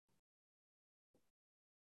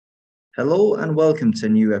Hello and welcome to a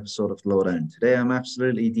new episode of Lowdown. Today I'm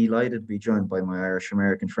absolutely delighted to be joined by my Irish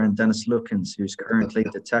American friend Dennis Lukens, who's currently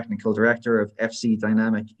the technical director of FC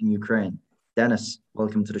Dynamic in Ukraine. Dennis,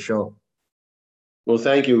 welcome to the show. Well,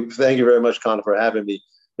 thank you. Thank you very much, Connor, for having me.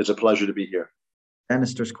 It's a pleasure to be here.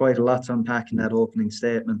 Dennis, there's quite a lot to unpack in that opening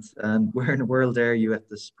statement. And where in the world are you at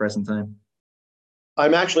this present time?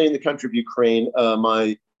 I'm actually in the country of Ukraine.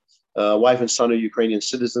 My wife and son are Ukrainian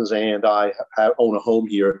citizens, and I own a home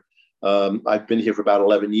here. I've been here for about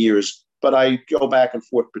 11 years, but I go back and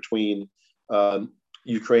forth between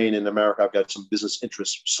Ukraine and America. I've got some business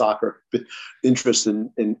interests, soccer interest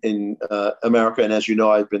in America. And as you know,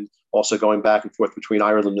 I've been also going back and forth between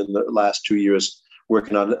Ireland in the last 2 years,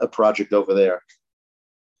 working on a project over there.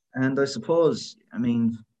 And I suppose,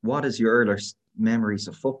 what is your earliest memories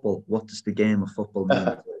of football? What does the game of football mean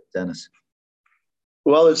to Dennis?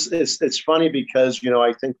 Well, it's funny because,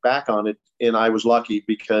 I think back on it, and I was lucky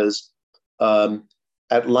because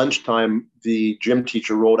at lunchtime, the gym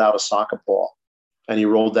teacher rolled out a soccer ball, and he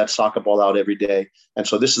rolled that soccer ball out every day. And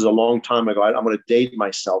so this is a long time ago. I'm going to date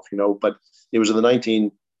myself, but it was in the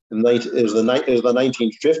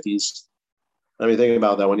 1950s. Let me think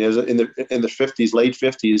about that one. It was in the 50s, late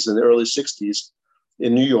 50s, and the early 60s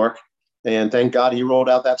in New York. And thank God he rolled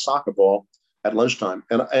out that soccer ball at lunchtime.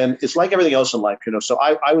 And it's like everything else in life, So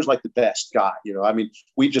I was like the best guy,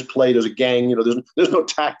 we just played as a gang, there's no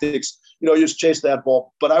tactics, you just chase that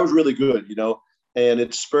ball. But I was really good, and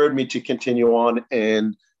it spurred me to continue on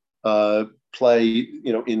and play,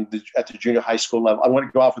 at the junior high school level. I want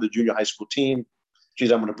to go out for the junior high school team.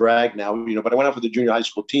 Geez, I'm going to brag now, but I went out for the junior high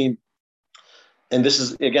school team. And this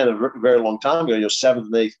is, again, a very long time ago,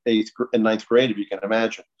 seventh and eighth and ninth grade, if you can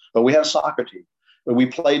imagine. But we had a soccer team. And we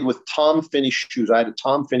played with Tom Finney shoes. I had a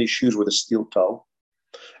Tom Finney shoes with a steel toe.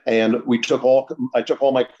 And I took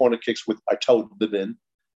all my corner kicks I towed them in.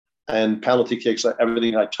 And penalty kicks,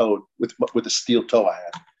 everything I towed with the steel toe I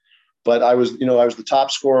had. But I was the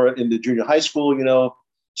top scorer in the junior high school,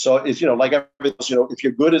 So it's, like everything else, if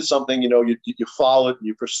you're good at something, you follow it and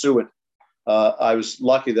you pursue it. I was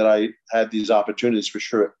lucky that I had these opportunities for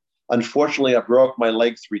sure. Unfortunately, I broke my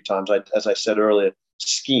leg 3 times. As I said earlier,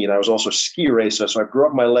 skiing. I was also a ski racer, so I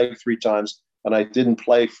broke my leg 3 times, and I didn't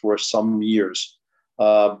play for some years.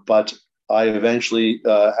 But I eventually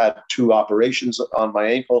had 2 operations on my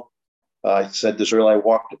ankle. I said this earlier. I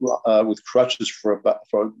walked with crutches for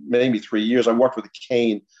maybe 3 years. I walked with a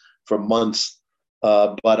cane for months.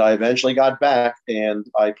 But I eventually got back, and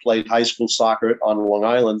I played high school soccer on Long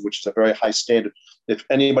Island, which is a very high standard. If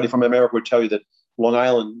anybody from America would tell you that Long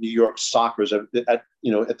Island, New York soccer is at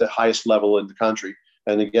the highest level in the country.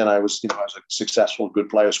 And again, I was a successful, good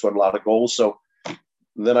player, scored a lot of goals. So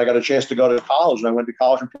then I got a chance to go to college, and I went to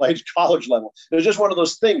college and played college level. It was just one of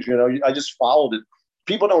those things, I just followed it.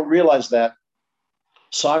 People don't realize that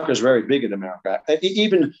soccer is very big in America.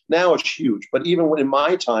 Even now it's huge, but even when in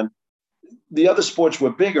my time, the other sports were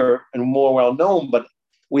bigger and more well known, but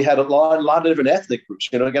we had a lot of different ethnic groups.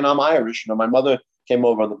 Again, I'm Irish. My mother came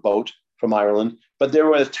over on the boat from Ireland, but there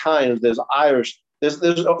were times there's Irish, there's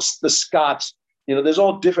the Scots. There was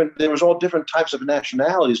all different types of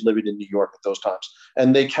nationalities living in New York at those times,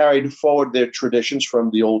 and they carried forward their traditions from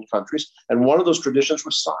the old countries. And one of those traditions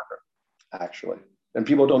was soccer, actually, and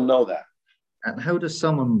people don't know that. And how does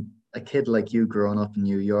a kid like you growing up in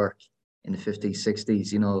New York in the 50s,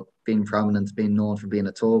 60s, being prominent, being known for being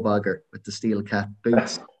a toe bagger with the steel cap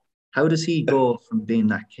boots, how does he go from being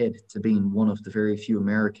that kid to being one of the very few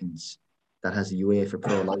Americans that has a UEFA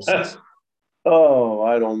Pro license? Oh,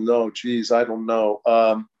 I don't know. Geez, I don't know.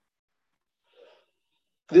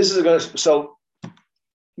 So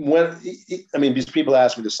these people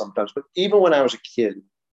ask me this sometimes, but even when I was a kid,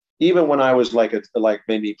 even when I was like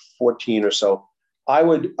maybe 14 or so, I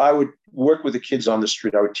would work with the kids on the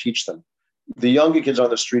street. I would teach them. The younger kids on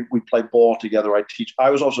the street, we'd play ball together. I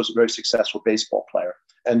was also a very successful baseball player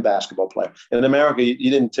and basketball player. In America,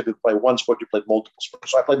 you didn't typically play one sport, you played multiple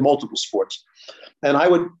sports. So I played multiple sports. And I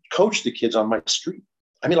would coach the kids on my street.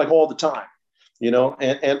 All the time,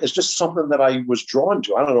 and it's just something that I was drawn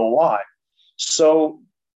to. I don't know why. So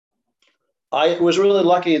I was really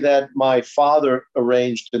lucky that my father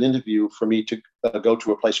arranged an interview for me to go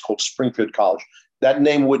to a place called Springfield College. That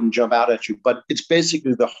name wouldn't jump out at you, but it's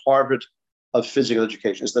basically the Harvard of physical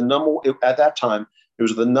education. At that time, it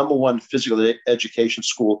was the number 1 physical education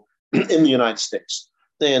school in the United States.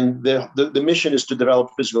 And the mission is to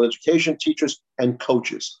develop physical education teachers and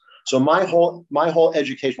coaches. So my whole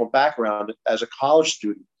educational background as a college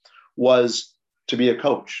student was to be a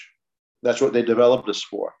coach. That's what they developed us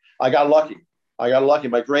for. I got lucky.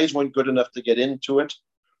 My grades weren't good enough to get into it.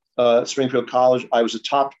 Springfield College. I was a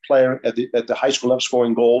top player at the high school level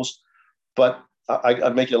scoring goals. But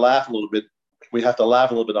I'd make you laugh a little bit. We have to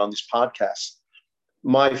laugh a little bit on these podcasts.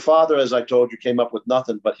 My father, as I told you, came up with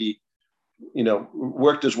nothing, but he,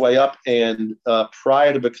 worked his way up. And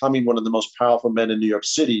prior to becoming one of the most powerful men in New York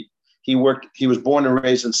City, he was born and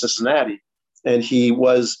raised in Cincinnati. And he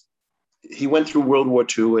went through World War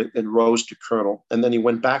II and rose to colonel. And then he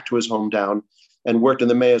went back to his hometown and worked in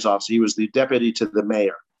the mayor's office. He was the deputy to the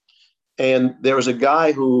mayor. And there was a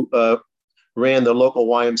guy who ran the local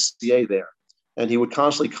YMCA there. And he would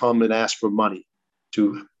constantly come and ask for money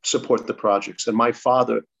to support the projects. And my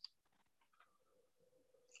father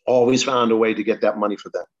always found a way to get that money for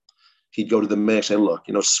them. He'd go to the mayor and say, look,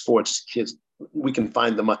 sports kids, we can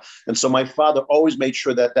find the money. And so my father always made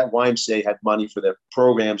sure that YMCA had money for their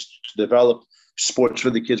programs to develop sports for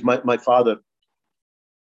the kids. My father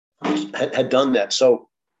had done that. So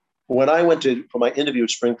when I went for my interview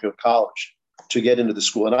at Springfield College to get into the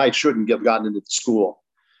school, and I shouldn't have gotten into the school,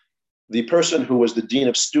 the person who was the dean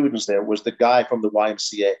of students there was the guy from the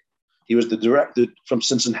YMCA. He was the director from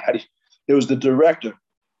Cincinnati. It was the director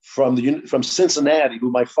from Cincinnati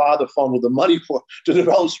who my father funneled the money for to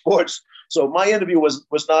develop sports. So my interview was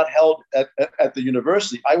not held at the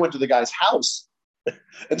university. I went to the guy's house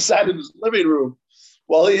and sat in his living room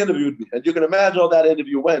while he interviewed me. And you can imagine how that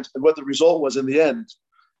interview went and what the result was in the end.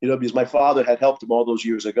 Because my father had helped him all those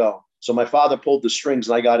years ago. So my father pulled the strings,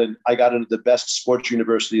 and I got into the best sports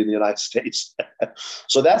university in the United States.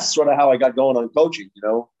 So that's sort of how I got going on coaching.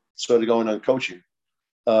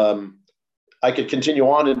 I could continue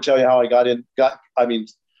on and tell you how I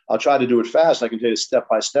I'll try to do it fast. I can tell you step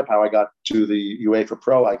by step how I got to the UEFA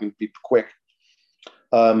Pro. I can be quick.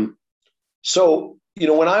 So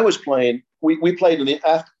when I was playing, we played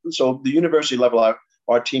so the university level.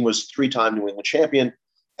 Our team was 3-time New England champion.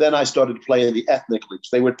 Then I started to play in the ethnic leagues.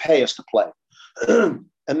 They would pay us to play. And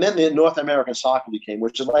then the North American Soccer League came,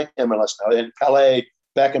 which is like MLS now. And Pelé,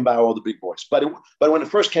 Beckenbauer, all the big boys. But when it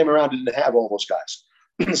first came around, it didn't have all those guys.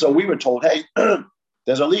 So we were told, hey,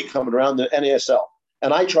 there's a league coming around, the NASL.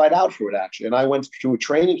 And I tried out for it, actually. And I went to a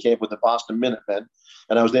training camp with the Boston Minutemen.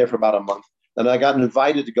 And I was there for about a month. And I got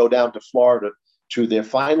invited to go down to Florida to their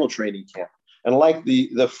final training camp. And like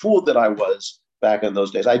the fool that I was back in those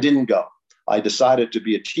days, I didn't go. I decided to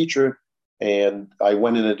be a teacher, and I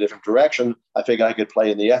went in a different direction. I figured I could play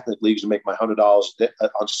in the ethnic leagues and make my $100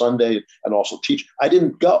 on Sunday and also teach. I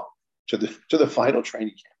didn't go to the final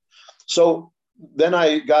training camp. So then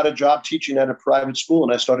I got a job teaching at a private school,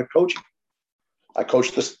 and I started coaching. I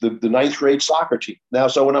coached the ninth grade soccer team. Now,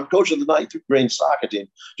 so when I'm coaching the ninth grade soccer team,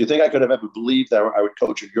 do you think I could have ever believed that I would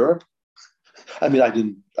coach in Europe? I mean, I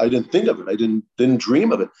didn't think of it. I didn't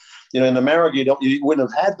dream of it. In America, you wouldn't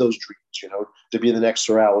have had those dreams, to be the next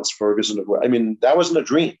Sir Alex Ferguson. I mean, that wasn't a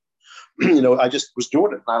dream. I just was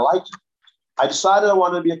doing it, and I liked it. I decided I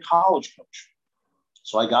wanted to be a college coach.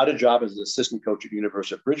 So I got a job as an assistant coach at the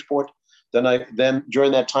University of Bridgeport. Then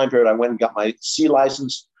during that time period, I went and got my C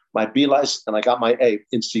license, my B license, and I got my A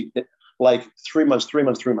in C, like 3 months.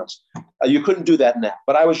 You couldn't do that now.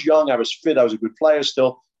 But I was young, I was fit, I was a good player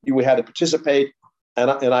still. We had to participate. And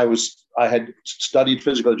I had studied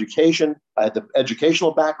physical education. I had the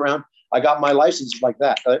educational background. I got my license like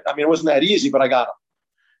that. I mean, it wasn't that easy, but I got it.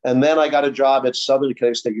 And then I got a job at Southern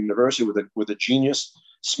Connecticut State University with a genius,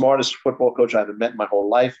 smartest football coach I ever met in my whole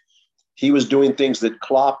life. He was doing things that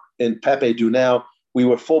Klopp and Pepe do now. We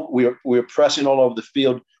were pressing all over the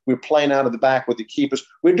field. We were playing out of the back with the keepers.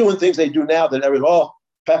 We're doing things they do now that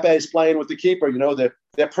Pepe's playing with the keeper.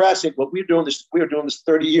 They're pressing. But we were doing this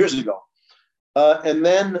 30 years ago. And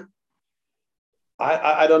then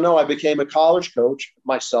I don't know, I became a college coach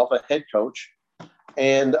myself, a head coach.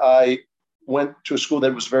 And I went to a school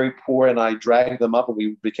that was very poor, and I dragged them up, and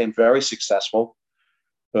we became very successful.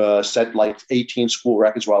 Set like 18 school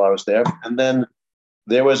records while I was there. And then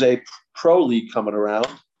there was a pro league coming around,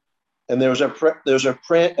 and there was a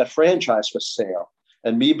franchise for sale.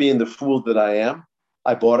 And me being the fool that I am,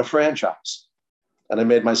 I bought a franchise. And I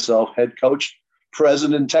made myself head coach,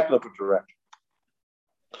 president, and technical director.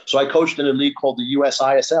 So I coached in a league called the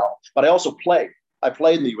USISL, but I also played. I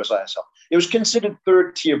played in the USISL. It was considered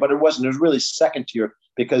third tier, but it wasn't. It was really second tier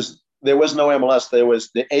because there was no MLS. There was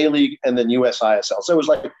the A League and then USISL. So it was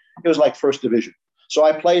like first division. So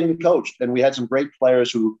I played and coached, and we had some great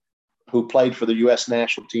players who played for the U.S.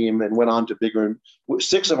 national team and went on to bigger.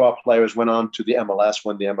 6 of our players went on to the MLS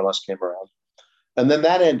when the MLS came around, and then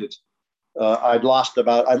that ended. I lost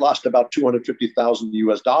about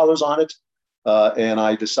 $250,000 on it. And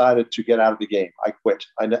I decided to get out of the game. I quit.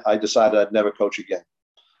 I decided I'd never coach again.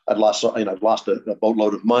 I'd lost a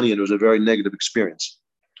boatload of money, and it was a very negative experience.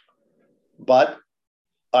 But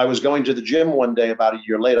I was going to the gym one day about a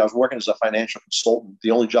year later. I was working as a financial consultant,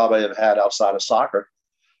 the only job I ever had outside of soccer.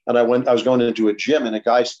 And I was going into a gym, and a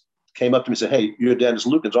guy came up to me and said, "Hey, you're Dennis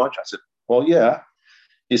Lukens, aren't you?" I said, "Well, yeah."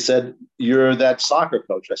 He said, "You're that soccer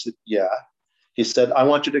coach." I said, "Yeah." He said, "I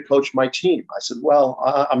want you to coach my team." I said, "Well,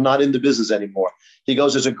 I'm not in the business anymore." He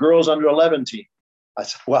goes, "There's a girls under 11 team." I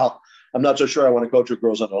said, "Well, I'm not so sure I want to coach a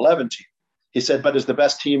girls under 11 team." He said, "But is the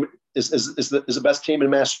best team is the best team in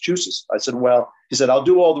Massachusetts?" I said, "Well," he said, "I'll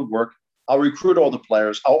do all the work. I'll recruit all the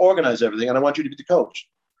players. I'll organize everything. And I want you to be the coach."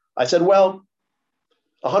 I said, "Well,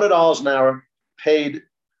 $100 an hour paid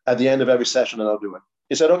at the end of every session, and I'll do it."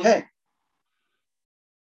 He said, "Okay."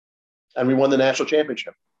 And we won the national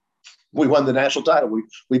championship. We won the national title.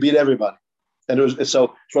 We beat everybody. And it was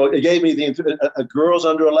so it gave me a girls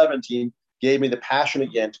under 11 team gave me the passion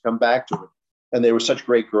again to come back to it. And they were such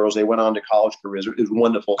great girls. They went on to college careers. It was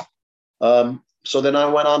wonderful. So then I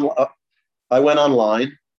went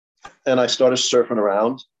online and I started surfing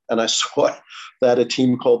around, and I saw that a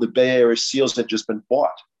team called the Bay Area Seals had just been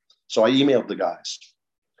bought. So I emailed the guys,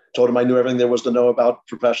 told them I knew everything there was to know about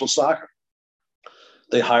professional soccer.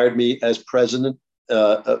 They hired me as president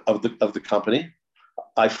of the company.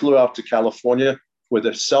 I flew out to California with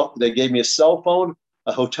they gave me a cell phone,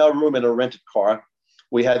 a hotel room, and a rented car.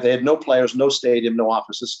 They had no players, no stadium, no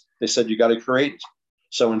offices. They said, "You got to create it."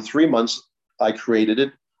 So in 3 months, I created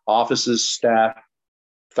it, offices, staff,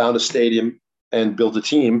 found a stadium, and built a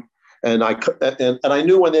team. And I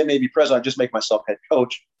knew when they made me president, I'd just make myself head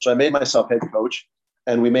coach. So I made myself head coach,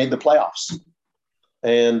 and we made the playoffs.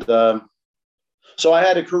 And so I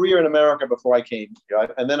had a career in America before I came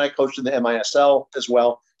here. And then I coached in the MISL as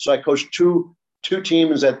well. So I coached two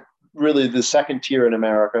teams at really the second tier in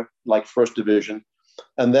America, like first division.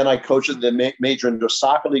 And then I coached in the major indoor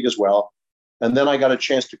soccer league as well. And then I got a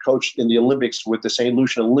chance to coach in the Olympics with the St.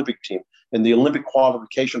 Lucian Olympic team in the Olympic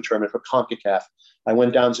qualification tournament for CONCACAF. I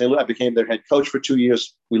went down to St. Louis. I became their head coach for 2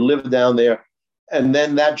 years. We lived down there. And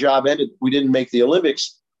then that job ended. We didn't make the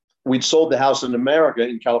Olympics. We'd sold the house in America,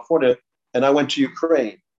 in California. And I went to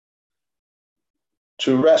Ukraine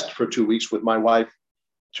to rest for 2 weeks with my wife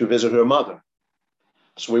to visit her mother.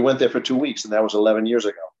 So we went there for 2 weeks, and that was 11 years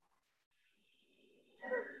ago.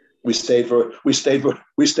 We stayed for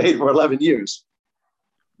 11 years.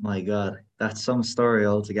 My God, that's some story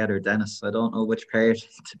altogether, Dennis. I don't know which part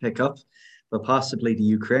to pick up, but possibly the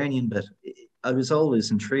Ukrainian bit. I was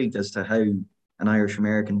always intrigued as to how an Irish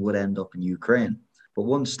American would end up in Ukraine. But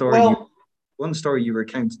one story you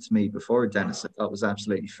recounted to me before, Dennis, I thought was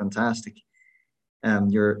absolutely fantastic.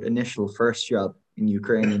 Your initial first job in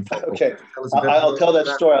Ukrainian football. Okay, I'll tell that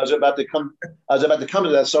story. I was about to come to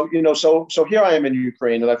that. So so here I am in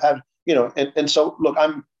Ukraine, and I've had and so look,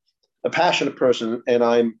 I'm a passionate person, and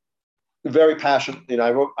I'm very passionate.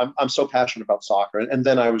 I'm so passionate about soccer, and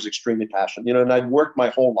then I was extremely passionate. And I'd worked my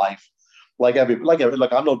whole life, like I'm no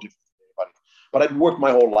different from anybody, but I'd worked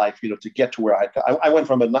my whole life, to get to where I went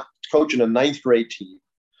from coaching a ninth grade team.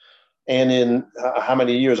 And in how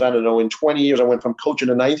many years? I don't know. In 20 years, I went from coaching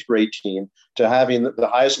a ninth grade team to having the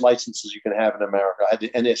highest licenses you can have in America. I had the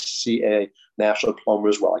NSCA national diploma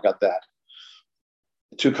as well. I got that.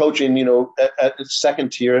 To coaching, at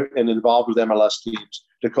second tier and involved with MLS teams,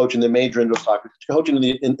 to coaching the major indoor soccer, to coaching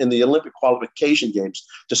in the Olympic qualification games,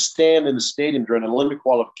 to stand in the stadium during an Olympic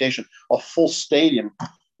qualification, a full stadium,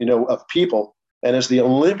 of people. And as the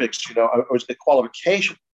Olympics, it was the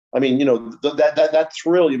qualification. I mean, that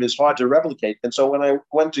thrill is hard to replicate. And so when I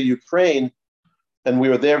went to Ukraine and we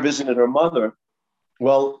were there visiting her mother,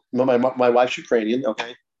 well, my wife's Ukrainian.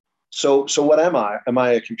 Okay. So what am I? Am I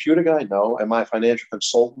a computer guy? No. Am I a financial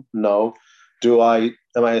consultant? No. What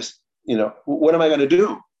am I going to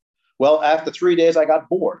do? Well, after 3 days, I got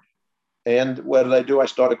bored. And what did I do? I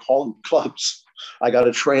started calling clubs. I got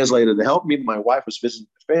a translator to help me. My wife was visiting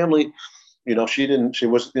the family. They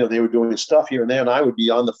were doing stuff here and there, and I would be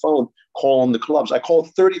on the phone calling the clubs. I called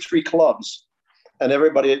 33 clubs, and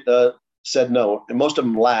everybody said no, and most of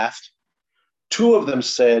them laughed. Two of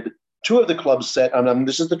the clubs said, and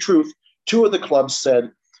this is the truth, two of the clubs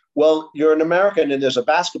said, "Well, you're an American, and there's a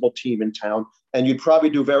basketball team in town, and you'd probably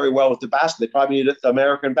do very well with the basketball. They probably need an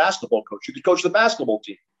American basketball coach. You could coach the basketball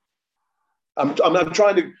team." I'm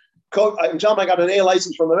trying to coach. I tell them I got an A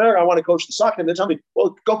license from America. I want to coach the soccer team. They tell me,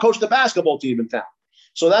 "Well, go coach the basketball team in town."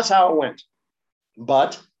 So that's how it went.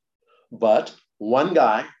 But one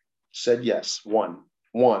guy said yes. One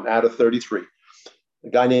out of 33. A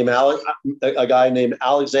guy named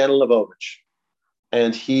Alexander Lvovich,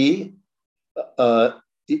 and he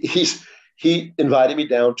invited me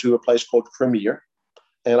down to a place called Crimea,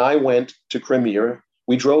 and I went to Crimea.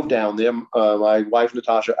 we drove down there. My wife,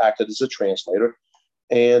 Natasha, acted as a translator.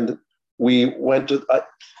 And we went to,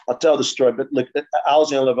 I'll tell the story, but look,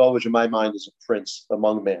 Alexander Lvovich in my mind is a prince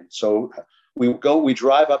among men. So we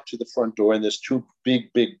drive up to the front door, and there's two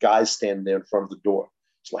big guys standing there in front of the door.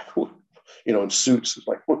 It's like, in suits. It's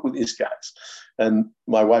like, what were these guys? And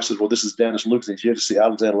my wife says, well, this is Dennis Lukens. He's here to see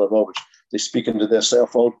Alexander Lvovich. They speak into their cell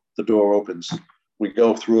phone. The door opens. We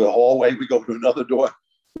go through a hallway. We go to another door.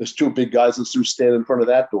 There's two big guys in suits standing in front of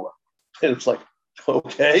that door. And it's like,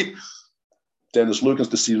 okay. Dennis Lukens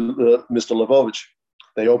to see Mr. Lvovich.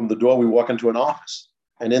 They open the door. We walk into an office.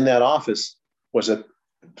 And in that office was a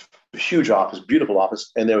huge office, beautiful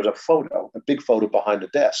office. And there was a big photo behind the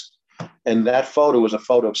desk. And that photo was a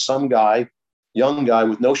photo of some guy, young guy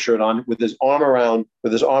with no shirt on, with his arm around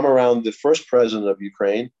the first president of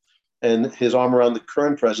Ukraine, and his arm around the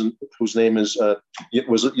current president, whose name was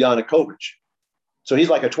Yanukovych. So he's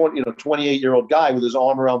like a 28-year-old guy with his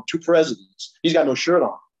arm around two presidents. He's got no shirt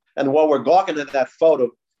on. And while we're gawking at that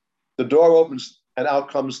photo, the door opens and out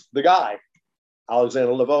comes the guy,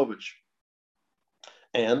 Alexander Lvovich.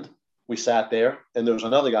 And we sat there, and there was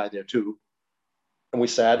another guy there too. And we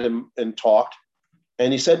sat and talked.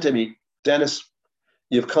 And he said to me, Dennis,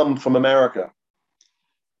 you've come from America.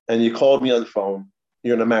 And you called me on the phone.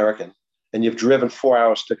 You're an American. And you've driven 4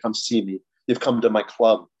 hours to come see me. You've come to my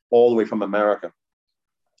club all the way from America.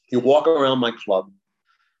 You walk around my club.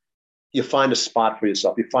 You find a spot for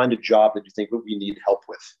yourself. You find a job that you think we need help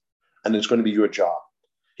with. And it's going to be your job.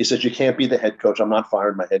 He said, you can't be the head coach. I'm not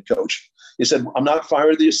firing my head coach. He said, I'm not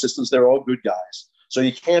firing the assistants. They're all good guys. So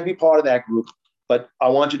you can't be part of that group. But I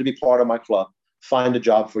want you to be part of my club. Find a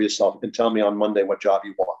job for yourself and tell me on Monday what job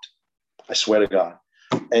you want. I swear to God.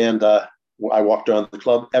 And I walked around the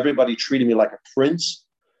club. Everybody treated me like a prince.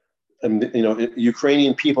 And,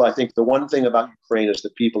 Ukrainian people, I think the one thing about Ukraine is the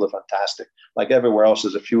people are fantastic. Like everywhere else,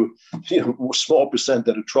 there's a few, small percent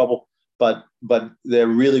that are trouble, but they're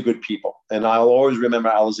really good people. And I'll always remember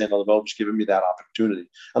Alexander Lvovich giving me that opportunity.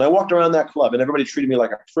 And I walked around that club, and everybody treated me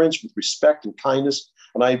like a prince with respect and kindness.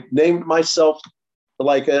 And I named myself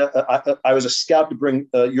like I was a scout to bring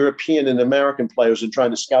European and American players and trying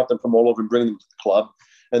to scout them from all over and bring them to the club.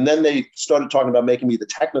 And then they started talking about making me the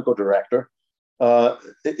technical director.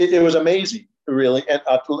 It was amazing, really. And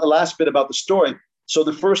the last bit about the story. So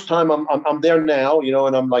the first time I'm there now,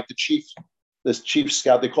 and I'm like this chief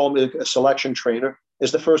scout. They call me a selection trainer.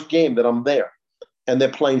 Is the first game that I'm there, and they're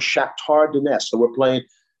playing Shakhtar Donetsk. So we're playing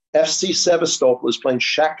FC Sevastopol is playing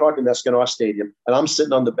Shakhtar Donetsk in our stadium, and I'm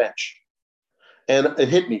sitting on the bench. And it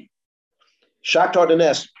hit me. Shakhtar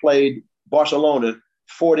Donetsk played Barcelona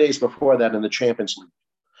 4 days before that in the Champions League.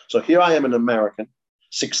 So here I am, an American,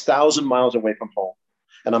 6,000 miles away from home,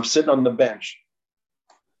 and I'm sitting on the bench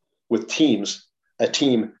with a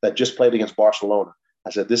team that just played against Barcelona. I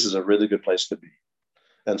said, this is a really good place to be.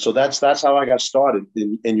 And so that's how I got started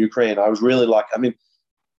in Ukraine. I was really lucky. I mean,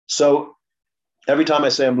 so every time I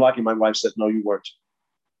say I'm lucky, my wife said, no, you weren't.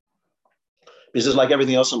 Because it's like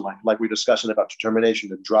everything else in life, like we're discussing about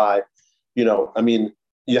determination and drive. You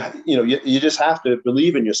just have to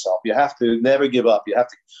believe in yourself. You have to never give up. You have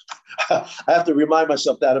to, I have to remind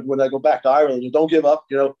myself that when I go back to Ireland, don't give up,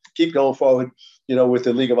 keep going forward, with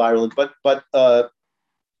the League of Ireland. But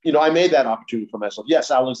I made that opportunity for myself.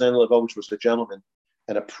 Yes, Alexander Lvovich was a gentleman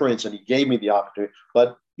and a prince, and he gave me the opportunity.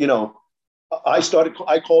 But, I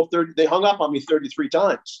called 30, they hung up on me 33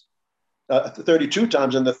 times. 32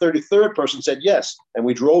 times, and the 33rd person said yes. And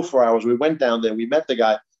we drove 4 hours. We went down there. We met the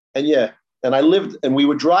guy. And I lived, and we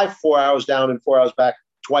would drive 4 hours down and 4 hours back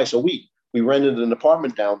twice a week. We rented an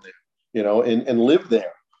apartment down there, and lived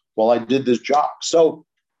there while I did this job. So,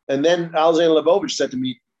 and then Alexander Lvovich said to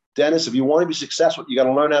me, Dennis, if you want to be successful, you got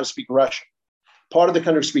to learn how to speak Russian. Part of the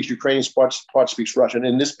country speaks Ukrainian, part speaks Russian.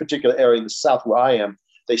 In this particular area in the south where I am,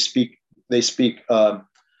 they speak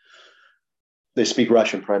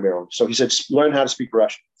Russian primarily. So he said, learn how to speak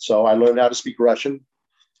Russian. So I learned how to speak Russian,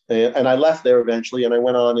 and I left there eventually, and I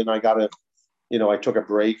went on and I took a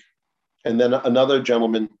break. And then another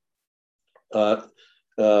gentleman,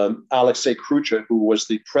 Alexei Krucha, who was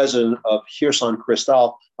the president of Kherson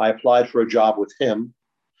Crystal, I applied for a job with him.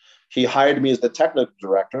 He hired me as the technical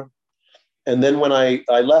director. And then when I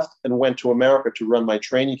left and went to America to run my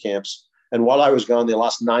training camps, and while I was gone, they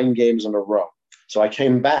lost 9 games in a row. So I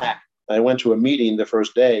came back. I went to a meeting the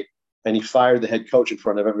first day, and he fired the head coach in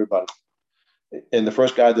front of everybody. And the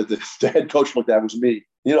first guy that the head coach looked at was me.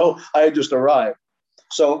 I had just arrived.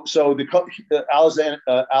 So the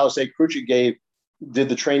Alexei Krucha did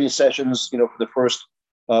the training sessions, for the first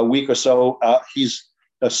week or so. He's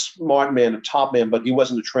a smart man, a top man, but he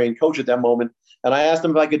wasn't a trained coach at that moment. And I asked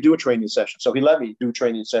him if I could do a training session. So he let me do a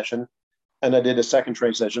training session. And I did a second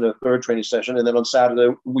training session, a third training session. And then on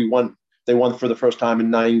Saturday, we won. They won for the first time in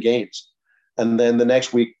 9 games. And then the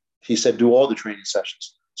next week, he said, do all the training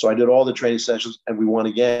sessions. So I did all the training sessions and we won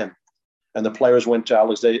again. And the players went to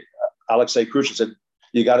Alexei Kruch and said,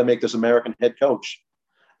 you got to make this American head coach.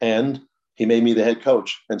 And he made me the head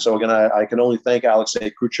coach. And so again, I can only thank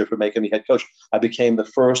Alexei Kruch for making me head coach. I became the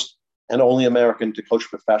first and only American to coach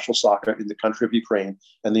professional soccer in the country of Ukraine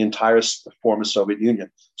and the entire former Soviet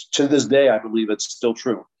Union. To this day, I believe it's still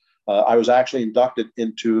true. I was actually inducted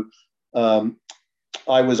into,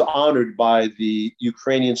 I was honored by the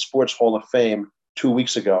Ukrainian Sports Hall of Fame 2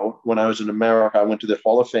 weeks ago. When I was in America, I went to the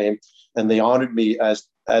Hall of Fame and they honored me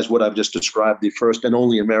as what I've just described, the first and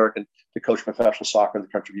only American to coach professional soccer in the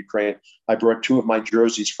country of Ukraine. I brought 2 of my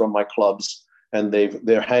jerseys from my clubs and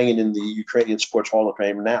they're hanging in the Ukrainian Sports Hall of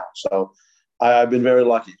Fame now. So I've been very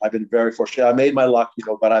lucky. I've been very fortunate. I made my luck,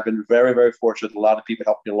 but I've been very, very fortunate. A lot of people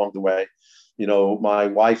helped me along the way. My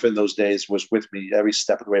wife in those days was with me every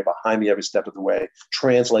step of the way, behind me every step of the way,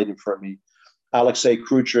 translating for me. Alexei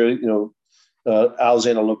Krucher,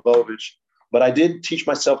 Alexander Lvovich. But I did teach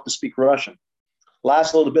myself to speak Russian.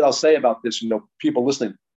 Last little bit I'll say about this, people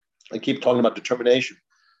listening, I keep talking about determination.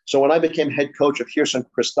 So when I became head coach of Hirson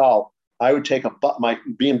Cristal, I would take my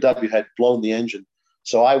BMW had blown the engine.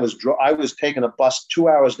 So I was taking a bus 2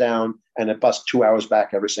 hours down and a bus 2 hours back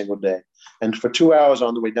every single day. And for 2 hours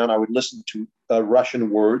on the way down, I would listen to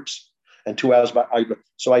Russian words and 2 hours back.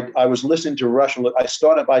 So I was listening to Russian. I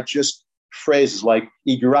started by just phrases like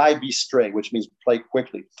 "Igrai bistray," which means play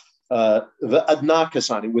quickly. "Одна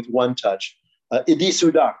kasani" with one touch. "Иди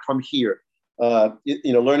сюда," come here.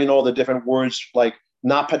 Learning all the different words like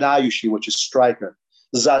 "нападающий," which is striker.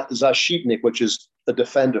 "Защитник," which is the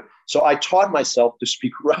defender. So I taught myself to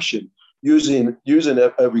speak Russian using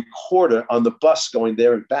a recorder on the bus going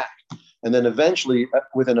there and back. And then eventually,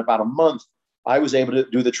 within about a month, I was able to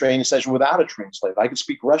do the training session without a translator. I could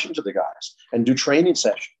speak Russian to the guys and do training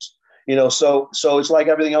sessions. So it's like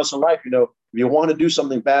everything else in life. If you want to do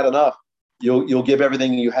something bad enough, you'll give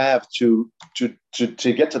everything you have to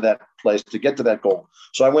get to that place, to get to that goal.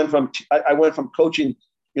 So I went from coaching,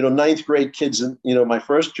 9th grade kids in, my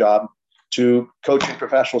first job to coaching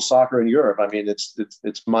professional soccer in Europe. I mean,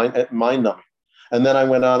 it's mind-numbing. And then I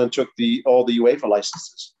went on and took all the UEFA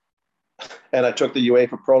licenses. And I took the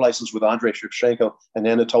UEFA Pro license with Andrei Shevchenko and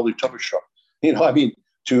Anatoly Topashuk.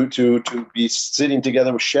 To be sitting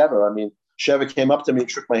together with Sheva. Sheva came up to me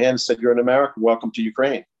and shook my hand and said, "You're an American. Welcome to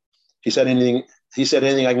Ukraine." He said, anything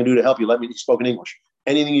I can do to help you, he spoke in English.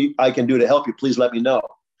 "Anything I can do to help you, please let me know.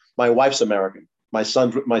 My wife's American. My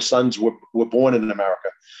sons were born in America.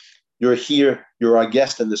 You're here. You're our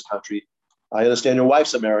guest in this country. I understand your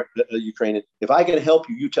wife's Ukrainian. If I can help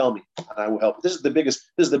you, you tell me, and I will help you." This is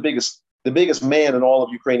the biggest man in all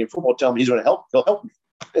of Ukrainian football. Tell me he's going to help. He'll help me.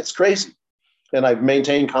 It's crazy. And I've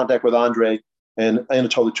maintained contact with Andre, and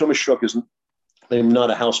Anatoly Topashuk is not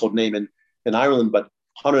a household name in Ireland, but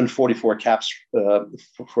 144 caps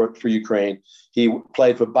for Ukraine. He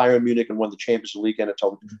played for Bayern Munich and won the Champions League.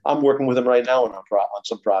 Anatoly, I'm working with him right now on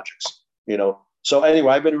some projects. So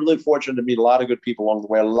anyway, I've been really fortunate to meet a lot of good people along the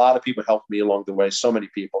way. A lot of people helped me along the way. So many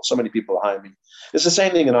people behind me. It's the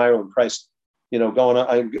same thing in Ireland. Christ, going on.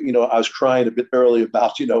 I was crying a bit early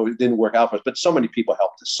about it didn't work out for us, but so many people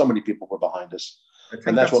helped us. So many people were behind us,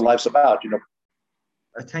 and that's what life's about.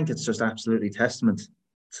 I think it's just absolutely testament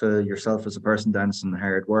to yourself as a person, Dennis, and the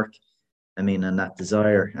hard work. And that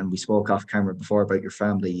desire. And we spoke off camera before about your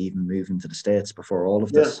family even moving to the States before all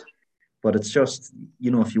of this. Yeah. But it's just,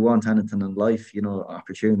 if you want anything in life,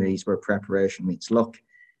 opportunities where preparation meets luck.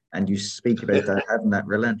 And you speak about that, having that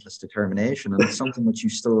relentless determination. And it's something that you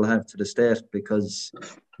still have to this date because,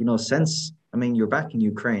 you're back in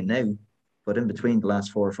Ukraine now, but in between the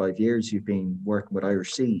last 4 or 5 years, you've been working with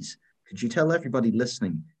Irish Seas. Could you tell everybody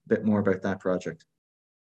listening a bit more about that project?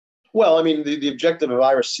 Well, the objective of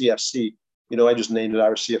Irish CFC, I just named it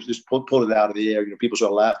Irish CFC, just pulled it out of the air. People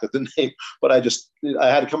sort of laughed at the name, but I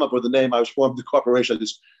had to come up with the name. I was formed the corporation.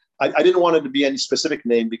 I didn't want it to be any specific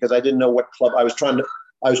name because I didn't know what club I was trying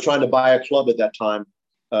to buy a club at that time,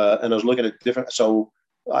 and I was looking at different. So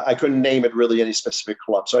I couldn't name it really any specific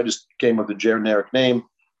club. So I just came up with a generic name.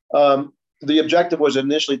 The objective was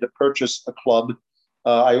initially to purchase a club.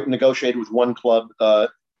 I negotiated with one club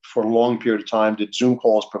for a long period of time, did Zoom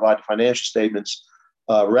calls, provided financial statements,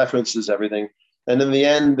 references, everything. And in the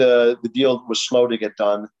end, the deal was slow to get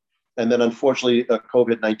done. And then unfortunately,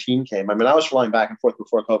 COVID-19 came. I was flying back and forth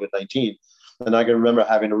before COVID-19. And I can remember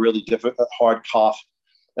having a really hard cough.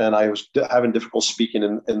 And I was having difficulty speaking.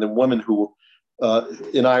 And the woman who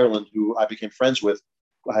in Ireland who I became friends with.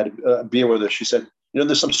 I had a beer with her. She said,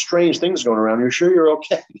 there's some strange things going around. You're sure you're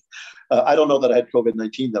okay? I don't know that I had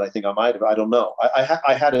COVID-19 that I think I might have. I don't know.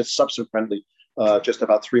 I had it subsequently just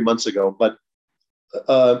about 3 months ago. But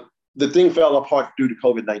the thing fell apart due to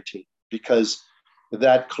COVID-19 because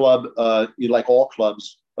that club, like all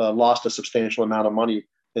clubs, lost a substantial amount of money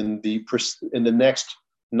in the next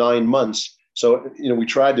 9 months. So, we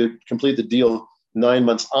tried to complete the deal 9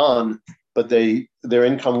 months on, but their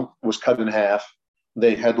income was cut in half.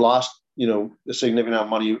 They had lost, a significant amount of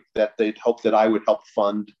money that they'd hoped that I would help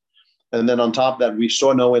fund. And then on top of that, we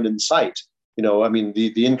saw no end in sight.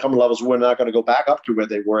 The income levels were not going to go back up to where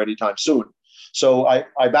they were anytime soon. So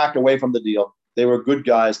I backed away from the deal. They were good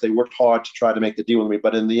guys. They worked hard to try to make the deal with me.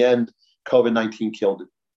 But in the end, COVID-19 killed it,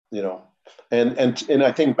 And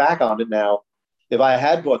I think back on it now, if I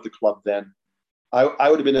had bought the club then, I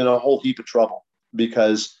would have been in a whole heap of trouble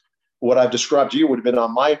because what I've described to you would have been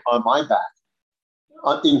on my back,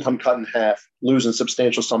 income cut in half, losing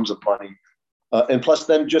substantial sums of money. And plus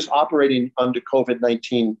then just operating under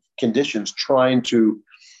COVID-19 conditions, trying to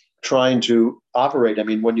operate.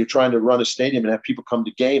 When you're trying to run a stadium and have people come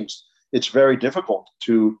to games, it's very difficult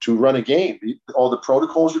to run a game. All the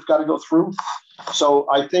protocols you've got to go through. So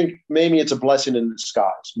I think maybe it's a blessing in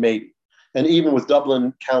disguise, maybe. And even with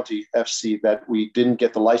Dublin County FC that we didn't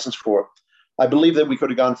get the license for, I believe that we could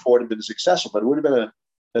have gone forward and been successful, but it would have been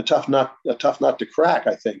a tough nut to crack,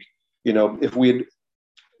 I think. If we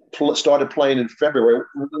had started playing in February,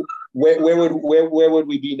 where would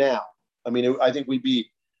we be now? I think we'd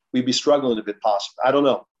be struggling a bit, possibly. I don't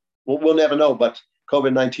know. We'll never know, but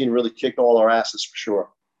COVID-19 really kicked all our asses for sure.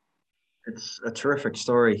 It's a terrific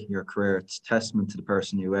story, your career. It's a testament to the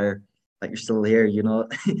person you are, that you're still here,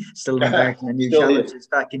 still embarking on new challenges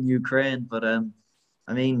back in Ukraine. But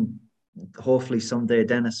hopefully someday,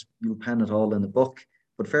 Dennis, you'll pen it all in a book.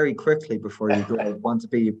 But very quickly before you go, I want to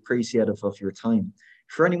be appreciative of your time.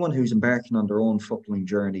 For anyone who's embarking on their own footballing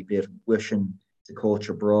journey, be it wishing to coach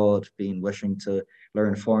abroad, wishing to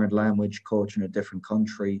learn a foreign language, coach in a different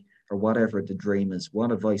country, or whatever the dream is,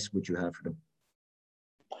 what advice would you have for them?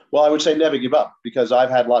 Well, I would say never give up because I've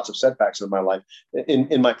had lots of setbacks in my life,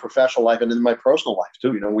 in my professional life and in my personal life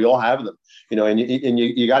too. We all have them, and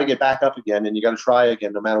you got to get back up again and you got to try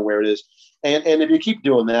again, no matter where it is. And if you keep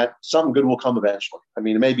doing that, something good will come eventually.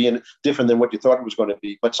 It may be different than what you thought it was going to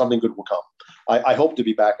be, but something good will come. I hope to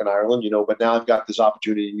be back in Ireland, but now I've got this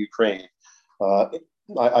opportunity in Ukraine.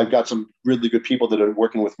 I've got some really good people that are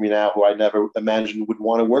working with me now who I never imagined would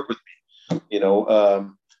want to work with me.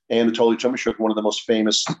 Anatoly Chumashuk, one of the most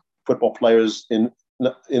famous football players in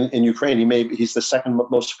Ukraine. He's the second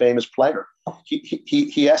most famous player.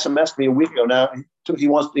 He SMS'd me a week ago now. He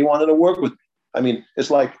wanted to work with me. It's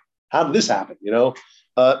like, how did this happen?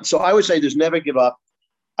 So I would say there's never give up.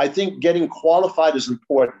 I think getting qualified is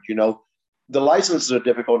important. The licenses are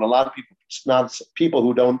difficult, and a lot of people, it's not people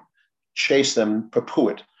who don't chase them poo-poo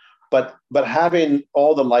it. But having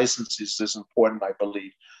all the licenses is important, I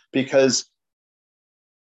believe, because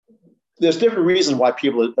there's different reasons why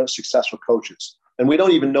people are successful coaches, and we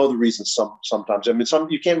don't even know the reasons sometimes.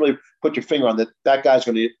 You can't really put your finger on that. That guy's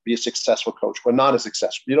going to be a successful coach, or not as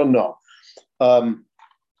successful. You don't know.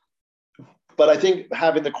 But I think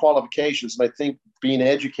having the qualifications, and I think being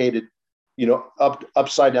educated,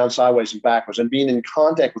 upside down, sideways, and backwards, and being in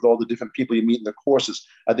contact with all the different people you meet in the courses,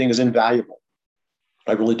 I think is invaluable.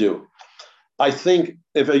 I really do. I think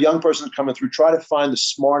if a young person is coming through, try to find the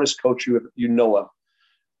smartest coach you know of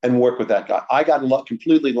and work with that guy. I got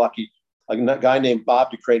completely lucky. A guy named Bob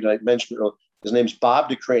DeCrane, I mentioned earlier, his name's Bob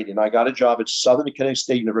DeCrane, and I got a job at Southern Connecticut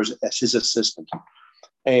State University as his assistant.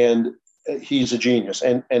 And he's a genius.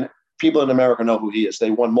 And people in America know who he is. They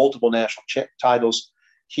won multiple national titles.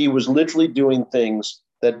 He was literally doing things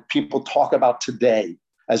that people talk about today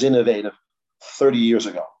as innovative 30 years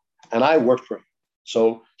ago. And I worked for him.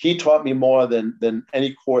 So he taught me more than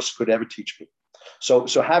any course could ever teach me. So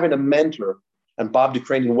having a mentor, and Bob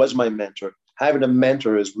DeCrane was my mentor, having a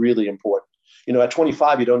mentor is really important. At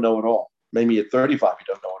 25, you don't know it all. Maybe at 35, you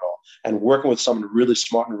don't know it all. And working with someone really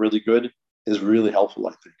smart and really good is really helpful,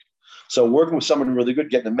 I think. So working with someone really good,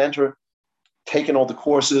 getting a mentor, taking all the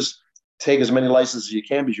courses, take as many licenses as you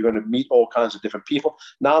can, because you're going to meet all kinds of different people,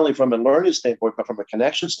 not only from a learning standpoint, but from a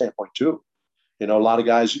connection standpoint too. A lot of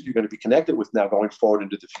guys you're going to be connected with now going forward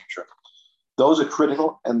into the future. Those are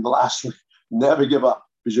critical. And lastly, never give up,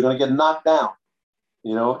 because you're going to get knocked down,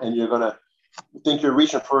 and you're going to think you're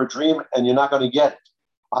reaching for a dream and you're not going to get it.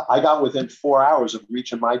 I got within 4 hours of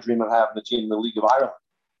reaching my dream of having a team in the League of Ireland,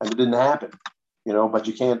 and it didn't happen, but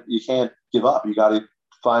you can't give up. You got to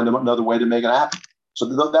find another way to make it happen.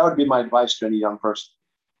 So that would be my advice to any young person.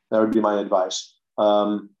 That would be my advice.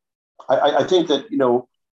 I think that,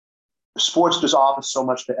 sports just offers so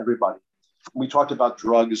much to everybody. We talked about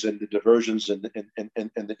drugs and the diversions and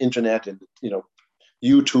the internet and,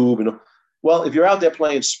 YouTube. Well, if you're out there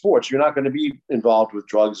playing sports, you're not going to be involved with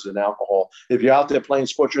drugs and alcohol. If you're out there playing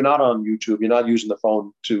sports, you're not on YouTube. You're not using the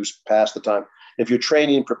phone to pass the time. If you're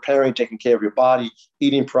training, preparing, taking care of your body,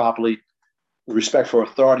 eating properly, respect for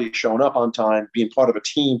authority, showing up on time, being part of a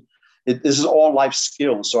team, this is all life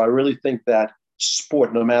skills. So I really think that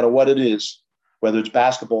sport, no matter what it is, whether it's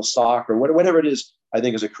basketball, soccer, whatever it is, I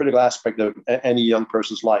think is a critical aspect of any young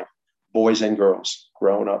person's life, boys and girls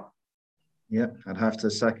growing up. Yeah, I'd have to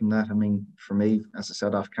second that. I mean, for me, as I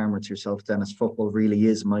said off camera to yourself, Dennis, football really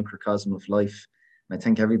is a microcosm of life. And I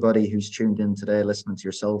think everybody who's tuned in today listening to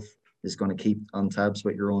yourself is going to keep on tabs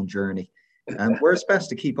with your own journey. And where's best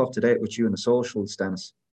to keep up to date with you in the socials,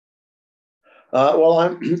 Dennis?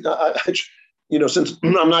 Well, since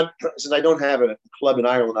I don't have a club in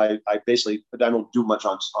Ireland, I don't do much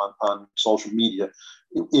on social media.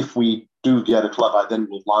 If we do get a club, I then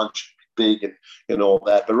will launch big and all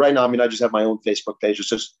that. But right now, I just have my own Facebook page. It's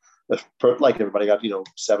just like everybody got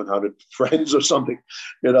 700 friends or something,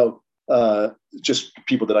 just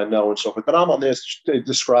people that I know and so forth. But I'm on this. It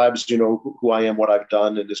describes who I am, what I've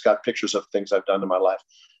done, and it's got pictures of things I've done in my life.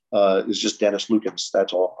 It's just Dennis Lukens.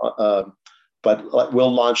 That's all. But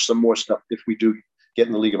we'll launch some more stuff if we do get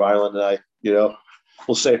in the League of Ireland. And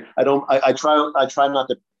we'll say I try not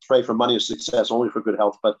to pray for money or success, only for good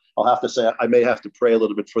health. But I'll have to say I may have to pray a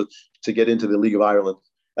little bit to get into the League of Ireland,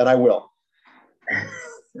 and I will.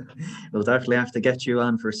 We'll definitely have to get you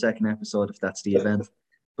on for a second episode if that's the event.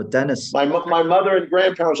 But Dennis, my mother and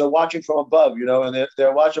grandparents are watching from above, and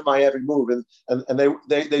they're watching my every move, and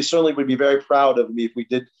they certainly would be very proud of me if we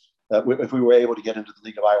did. If we were able to get into the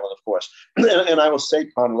League of Ireland, of course. And I will say,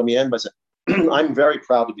 Connor, let me end by saying, I'm very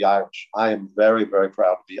proud to be Irish. I am very, very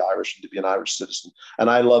proud to be Irish and to be an Irish citizen. And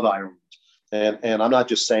I love Ireland. And I'm not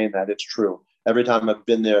just saying that, it's true. Every time I've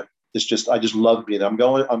been there, I just love being there.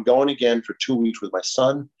 I'm going again for 2 weeks with my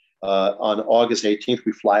son. On August 18th,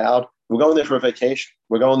 we fly out. We're going there for a vacation.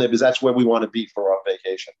 We're going there because that's where we want to be for our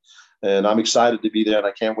vacation. And I'm excited to be there, and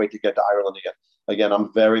I can't wait to get to Ireland again. Again,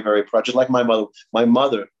 I'm very, very proud. Just like my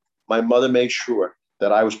mother. My mother made sure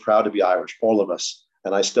that I was proud to be Irish, all of us,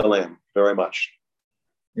 and I still am very much.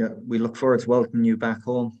 Yeah, we look forward to welcoming you back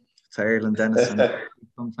home to Ireland, Dennis, and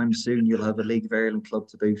sometime soon you'll have a League of Ireland club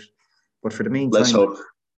to boot. But for the meantime, let's hope.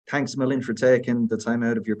 Thanks a million for taking the time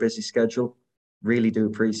out of your busy schedule. Really do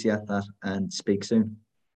appreciate that, and speak soon.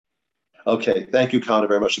 Okay, thank you, Connor,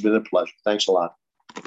 very much. It's been a pleasure. Thanks a lot.